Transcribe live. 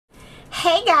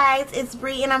Hey guys, it's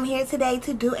Bree and I'm here today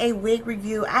to do a wig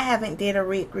review. I haven't did a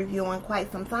wig review in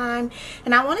quite some time,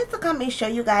 and I wanted to come and show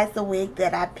you guys the wig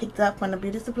that I picked up from the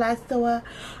beauty supply store.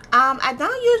 I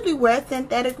don't usually wear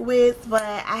synthetic wigs, but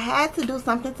I had to do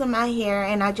something to my hair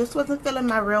and I just wasn't feeling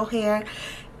my real hair.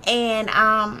 And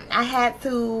I had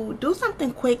to do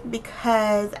something quick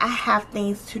because I have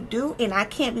things to do and I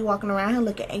can't be walking around here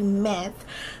looking a mess.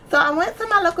 So I went to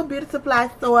my local beauty supply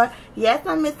store. Yes,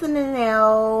 I'm missing a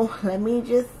nail. Let me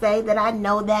just say that I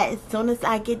know that as soon as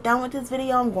I get done with this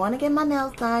video, I'm going to get my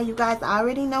nails done. You guys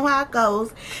already know how it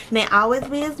goes. And it always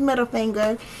be his middle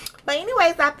finger. But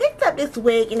anyways, I picked up this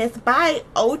wig and it's by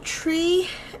Tree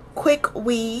Quick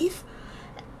Weave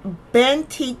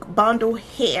Bentique Bundle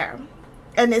Hair.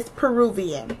 And it's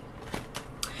Peruvian.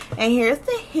 And here's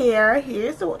the hair.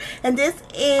 Here's the, and this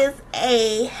is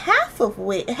a half a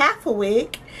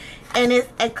wig, and it's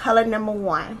a color number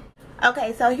 1.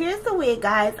 Okay, so here's the wig,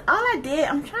 guys. All I did,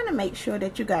 I'm trying to make sure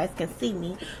that you guys can see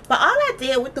me, but all I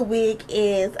did with the wig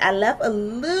is I left a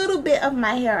little bit of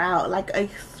my hair out, like a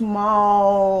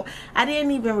small, I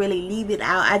didn't even really leave it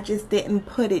out, I just didn't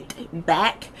put it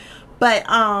back. But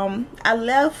I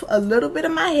left a little bit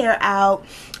of my hair out,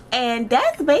 and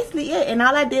that's basically it. And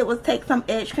all I did was take some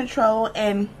edge control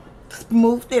and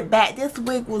smoothed it back. This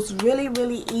wig was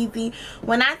really easy.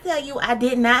 When I tell you I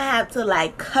did not have to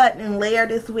like cut and layer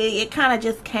this wig, it kind of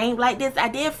just came like this. I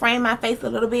did frame my face a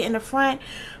little bit in the front,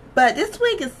 but this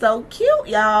wig is so cute,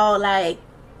 y'all. Like,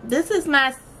 this is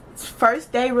my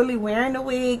first day really wearing the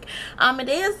wig. It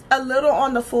is a little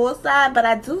on the full side, but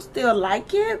I do still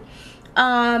like it.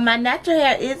 My natural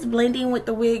hair is blending with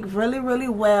the wig really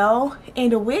well,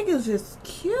 and the wig is just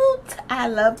cute. I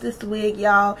love this wig,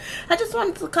 y'all. I just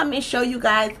wanted to come and show you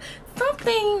guys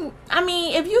something. I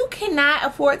mean, if you cannot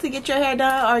afford to get your hair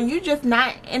done, or you just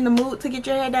not in the mood to get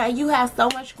your hair done, you have so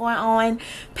much going on,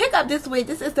 pick up this wig.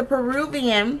 This is the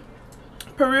Peruvian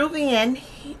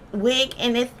wig,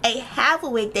 and it's a half a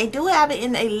wig. They do have it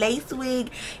in a lace wig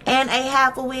and a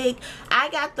half a wig. I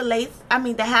got the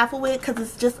the half a wig because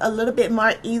it's just a little bit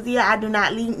more easier. I do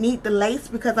not need the lace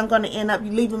because I'm going to end up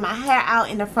leaving my hair out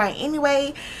in the front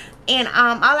anyway. And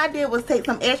all I did was take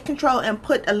some edge control and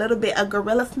put a little bit of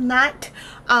Gorilla Knot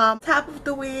top of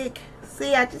the wig.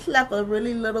 See, I just left a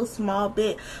really little small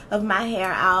bit of my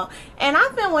hair out, and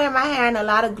I've been wearing my hair in a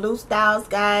lot of glue styles,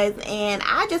 guys, and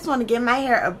I just want to give my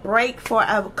hair a break for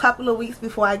a couple of weeks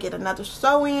before I get another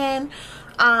sew in.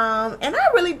 And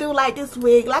I really do like this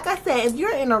wig. Like I said, if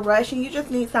you're in a rush and you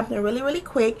just need something really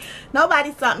quick,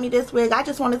 nobody sent me this wig. I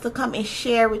just wanted to come and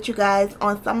share with you guys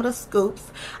on some of the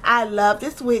scoops. I love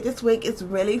this wig. This wig is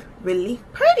really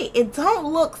pretty. It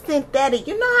don't look synthetic.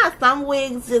 You know how some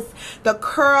wigs just, the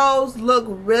curls look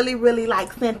really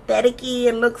like synthetic-y.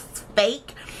 It looks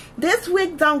fake. This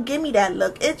wig don't give me that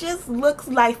look. It just looks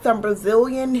like some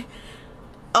Brazilian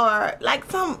or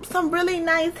like some really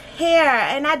nice hair.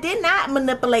 And I did not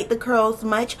manipulate the curls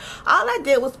much. All I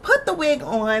did was put the wig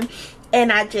on,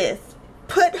 and I just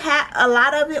put a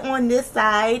lot of it on this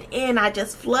side, and I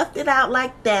just fluffed it out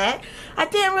like that. I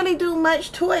didn't really do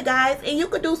much to it, guys, and you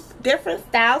could do different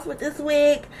styles with this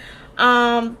wig.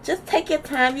 Just take your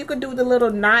time. You could do the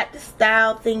little knot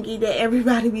style thingy that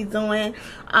everybody be doing.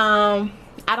 I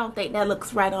don't think that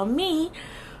looks right on me,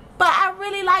 but I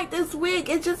really like this wig.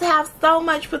 It just has so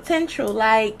much potential.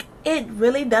 Like, it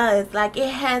really does. Like, it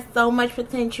has so much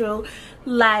potential.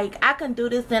 Like, I can do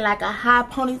this in like a high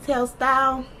ponytail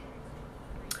style.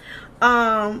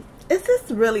 It's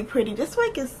just really pretty. This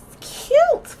wig is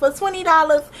cute. For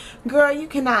 $20, girl, you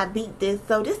cannot beat this.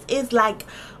 So this is like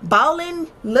balling,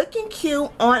 looking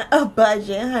cute on a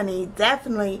budget, honey.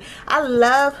 Definitely I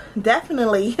love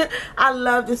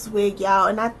this wig, y'all,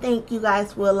 and I think you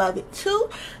guys will love it too.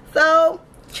 So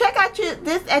check out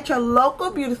this at your local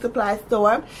beauty supply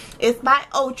store. It's by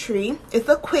Tree. It's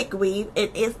a quick weave.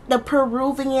 It is the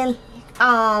Peruvian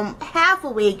half a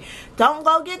wig. Don't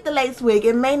go get the lace wig.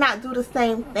 It may not do the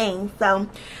same thing. So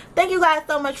thank you guys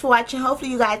so much for watching.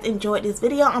 Hopefully you guys enjoyed this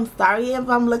video. I'm sorry if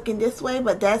I'm looking this way,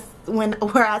 but that's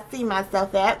where I see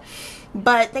myself at.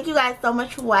 But thank you guys so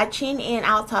much for watching, and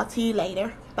I'll talk to you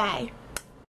later. Bye.